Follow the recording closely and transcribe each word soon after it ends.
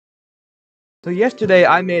So yesterday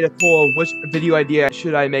I made a poll of which video idea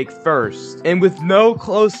should I make first. And with no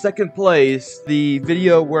close second place, the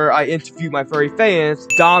video where I interview my furry fans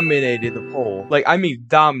dominated the poll. Like, I mean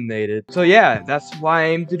dominated. So yeah, that's what I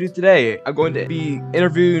aim to do today. I'm going to be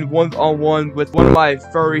interviewing one-on-one with one of my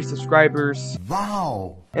furry subscribers.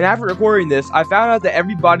 Wow. And after recording this, I found out that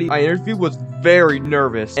everybody I interviewed was very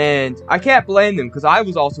nervous. And I can't blame them, because I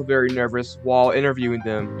was also very nervous while interviewing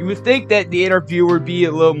them. You would think that the interview would be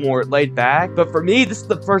a little more laid back, but for me, this is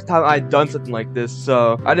the first time I'd done something like this,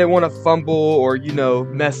 so I didn't want to fumble or, you know,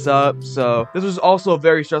 mess up, so this was also a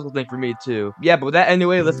very stressful thing for me too. Yeah, but with that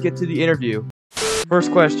anyway, let's get to the interview.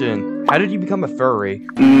 First question, how did you become a furry?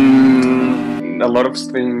 A lot of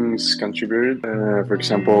things contributed. For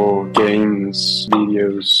example, games,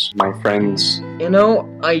 videos, my friends. You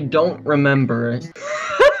know, I don't remember it.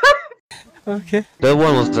 Okay. That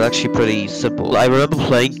one was actually pretty simple. I remember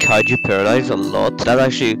playing Kaiju Paradise a lot. That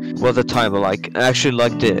actually was a time I actually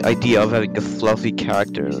liked the idea of having a fluffy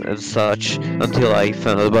character and such, until I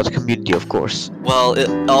found out about the community, of course. Well, it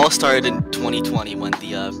all started in 2020 when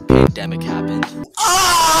the pandemic happened.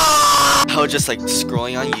 I was just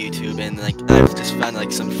scrolling on YouTube and I just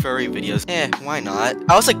found some furry videos. Why not?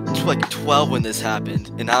 I was like 12 when this happened,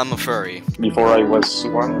 and now I'm a furry. Before I was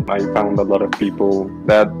one, I found a lot of people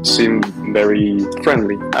that seemed very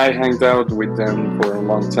friendly. I hanged out with them for a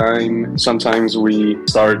long time. Sometimes we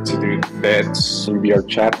started to do bets in VR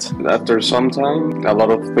chat. After some time, a lot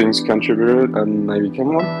of things contributed and I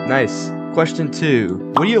became one. Nice. Question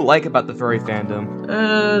 2. What do you like about the furry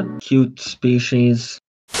fandom? Cute species.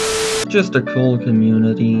 Just a cool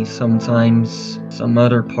community sometimes. Some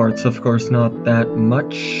other parts, of course, not that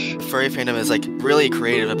much. Furry fandom is really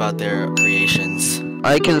creative about their creations.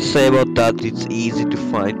 I can say about that, it's easy to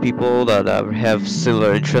find people that have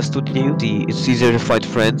similar interests with you. It's easier to find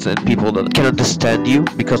friends and people that can understand you,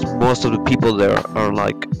 because most of the people there are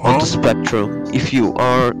on the spectrum. If you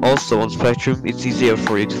are also on spectrum, it's easier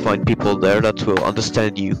for you to find people there that will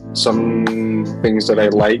understand you. Some things that I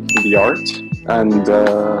like, the art, and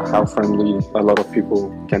how friendly a lot of people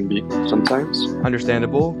can be sometimes.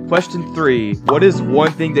 Understandable. Question 3. What is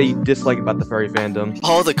one thing that you dislike about the furry fandom?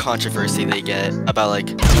 All the controversy they get about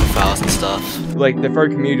zoophiles and stuff. Like, the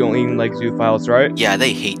furry community don't even like zoophiles, right? Yeah,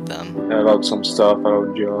 they hate them. About some stuff,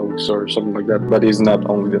 about jokes or something like that, but it's not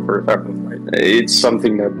only the furry fandom, right? It's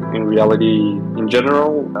something that in reality, in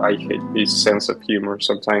general, I hate this sense of humor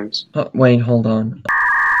sometimes. Wait, hold on.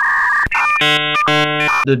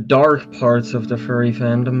 The dark parts of the furry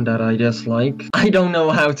fandom that I dislike. I don't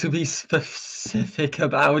know how to be specific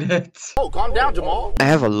about it. Oh, calm down, Jamal. I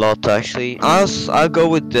have a lot, actually. I'll go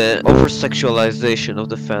with the over-sexualization of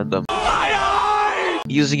the fandom.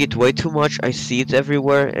 Using it way too much, I see it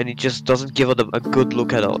everywhere, and it just doesn't give it a good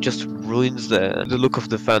look at all. It just ruins the look of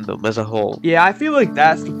the fandom as a whole. Yeah, I feel like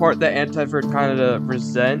that's the part that anti-fur kind of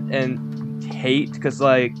resent and hate, because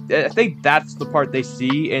I think that's the part they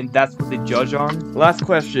see and that's what they judge on. Last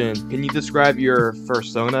question, can you describe your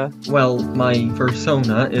fursona? Well, my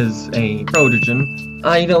fursona is a protogen.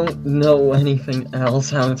 I don't know anything else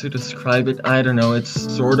how to describe it. I don't know, it's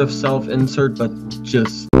sort of self-insert, but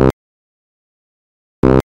just...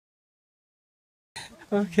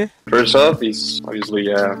 Okay. First off, is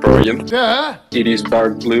obviously Freudian. Yeah. It is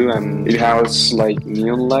dark blue and it has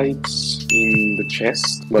neon lights in the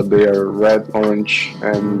chest, but they are red, orange,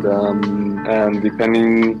 and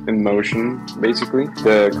depending in motion, basically,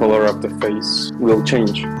 the color of the face will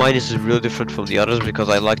change. Mine is really different from the others because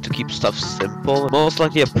I like to keep stuff simple. Most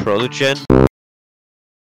likely a protogen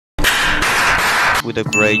with a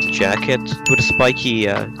gray jacket, with a spiky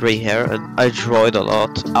gray hair, and I draw it a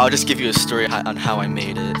lot. I'll just give you a story on how I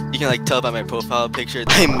made it. You can tell by my profile picture,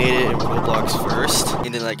 I made it in Roblox first,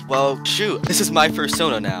 and then well, shoot, this is my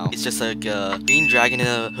fursona now. It's just a green dragon in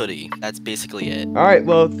a hoodie. That's basically it. Alright,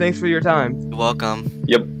 well, thanks for your time. You're welcome.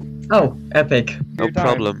 Yep. Oh, epic. No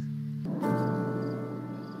problem.